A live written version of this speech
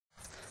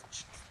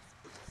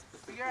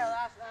get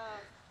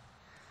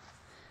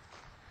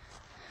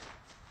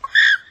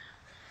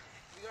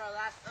our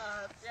last,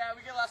 yeah,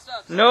 we get last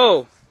up.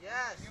 No.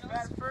 Yes, you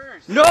bet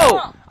first.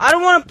 No! I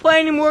don't want to play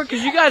anymore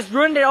because you guys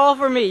ruined it all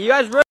for me. You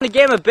guys ruined the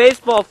game of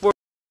baseball for me.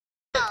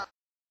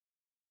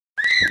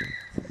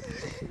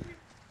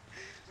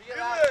 We get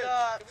last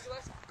up.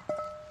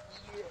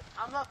 Yeah.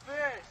 I'm up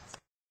first.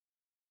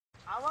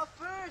 I'm up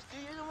first,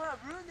 dude. You don't want to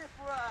ruin it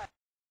for us.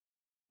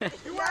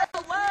 You were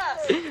out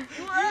last. You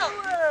were out.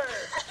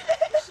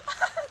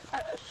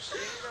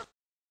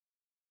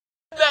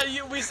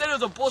 We said it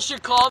was a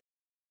bullshit call.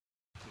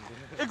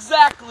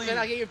 Exactly. Then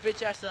I'll get your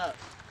bitch ass up.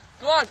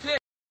 Go on, pick.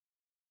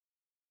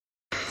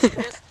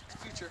 Yes,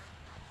 future.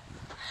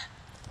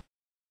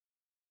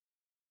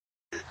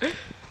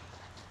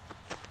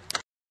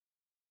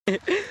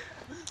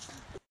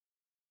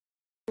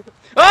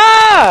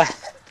 Ah!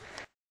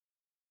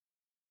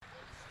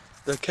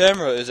 The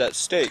camera is at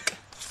stake.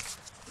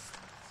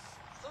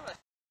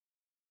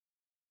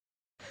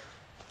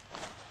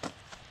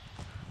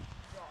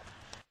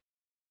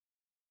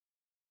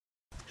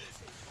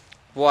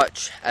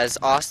 Watch as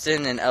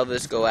Austin and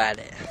Elvis go at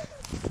it.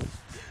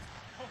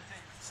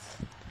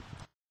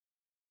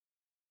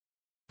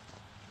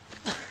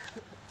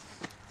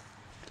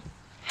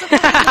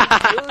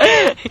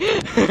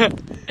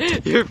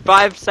 Your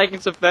 5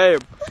 seconds of fame.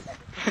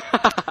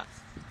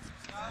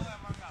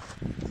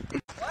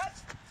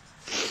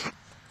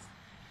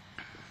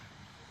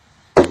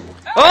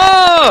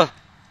 Oh!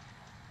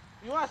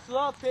 You want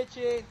slow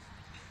pitching?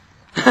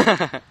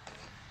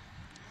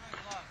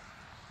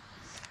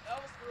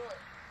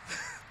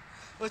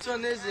 Which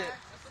one is it?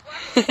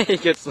 He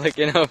keeps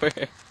looking over.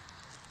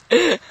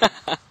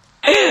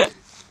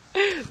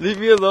 Leave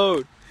me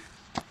alone.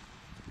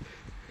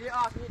 Get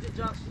off me the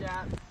jock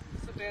strap.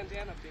 It's a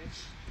bandana,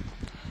 bitch.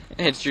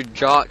 It's your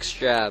jock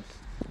strap.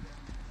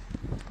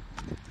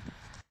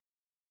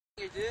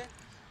 You did?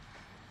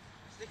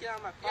 Stick it out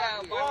of my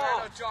pocket.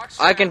 Yeah, jock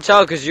strap. I can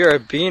tell because you're a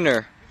beaner.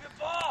 Give it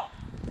ball.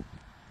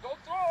 Don't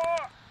throw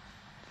it.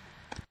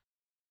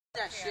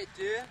 That shit,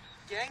 dude.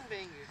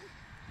 Gangbanger.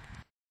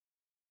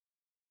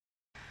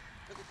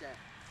 Look at that.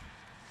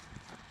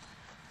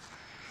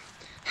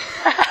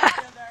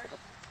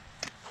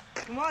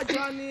 Come on,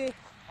 Johnny.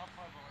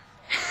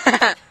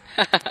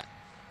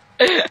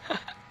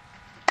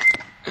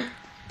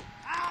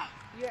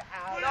 You're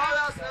out.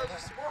 No,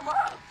 just warm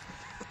up.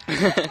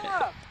 Warm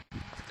up.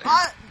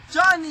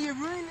 Johnny, you're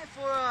ruining it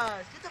for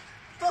us. Get the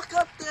fuck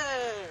up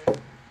there.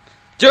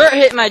 Dirt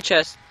hit my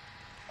chest.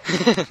 I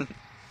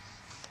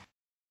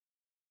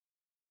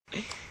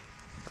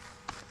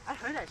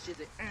heard that shit.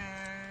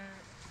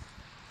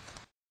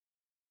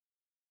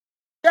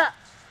 Yeah.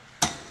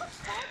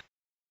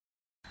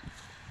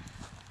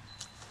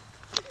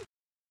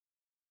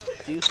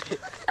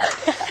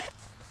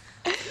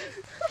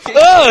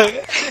 Ugh!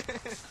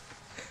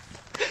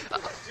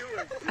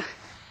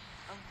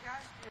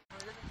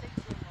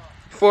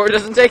 For it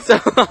doesn't take so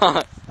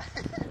long.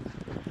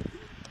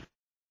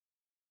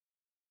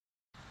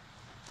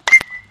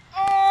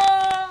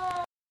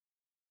 Oh!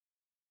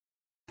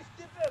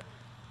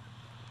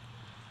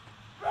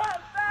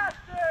 Run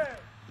faster!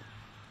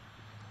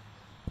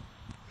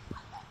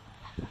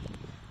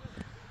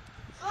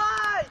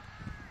 Slide!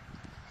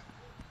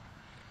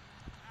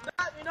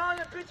 You're not on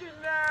the pitcher's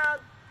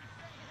mound.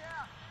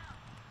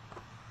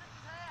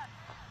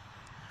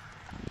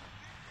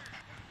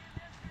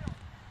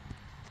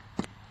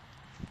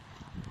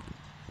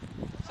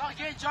 So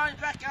get Johnny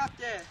back out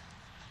there.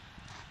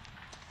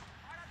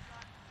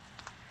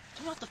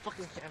 Turn off the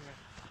fucking camera.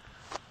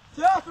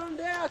 Throw from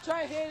there, I'll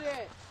try to hit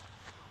it.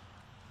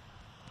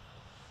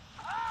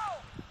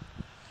 Oh!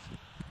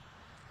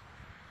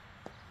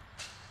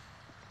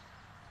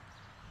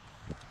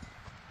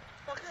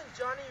 Fucking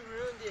Johnny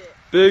ruined it.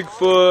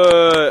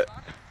 Bigfoot.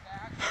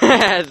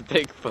 That's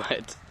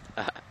Bigfoot.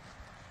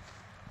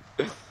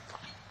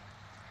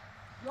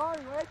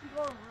 Johnny, where'd you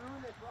go and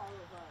ruin it for all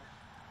of us?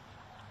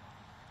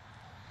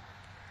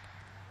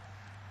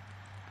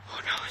 Oh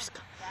no,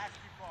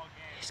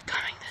 he's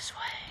coming this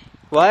way.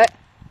 What? Go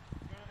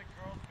to the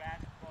girls'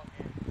 basketball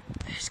game.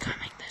 He's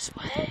coming this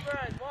way. Home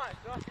run,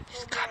 watch.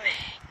 He's coming.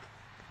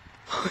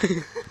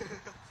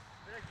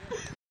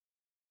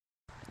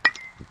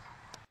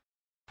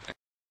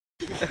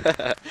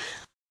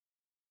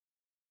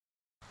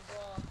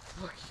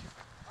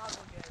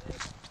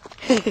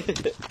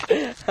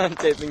 I'm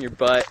taping your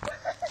butt. What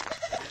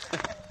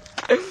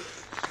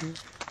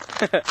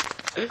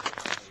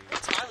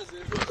time is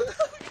it?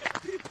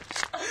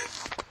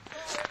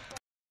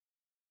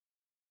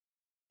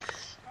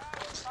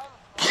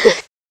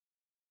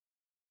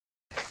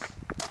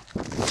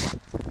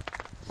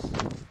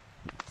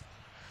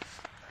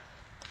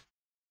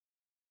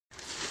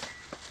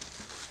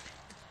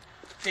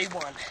 Day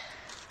one.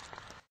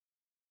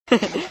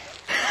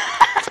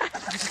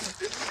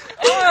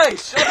 Hey,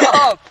 shut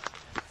up!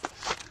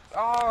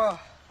 Oh.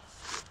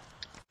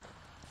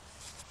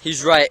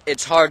 He's right,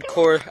 it's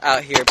hardcore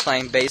out here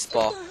playing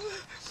baseball.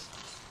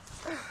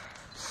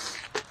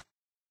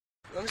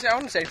 Let me see, I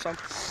want to say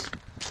something.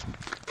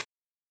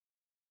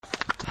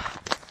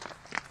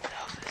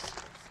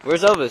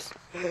 Where's Elvis?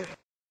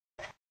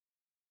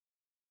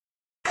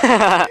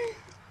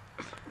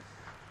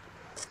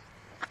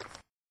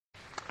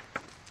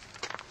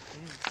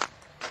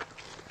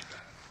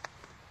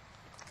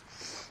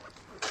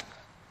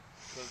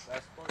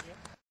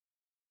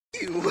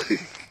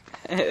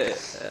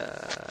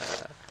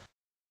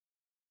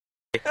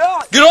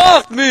 Get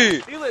off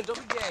me! Leland,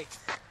 don't be gay.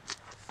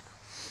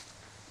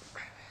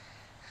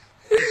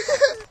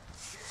 There's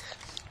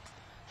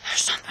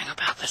something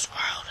about this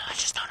world I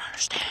just don't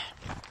understand.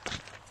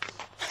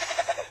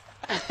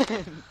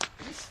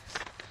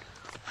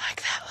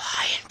 Like that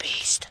lion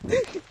beast.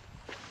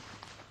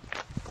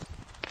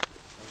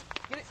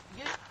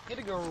 Get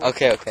a girl.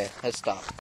 Okay, let's stop.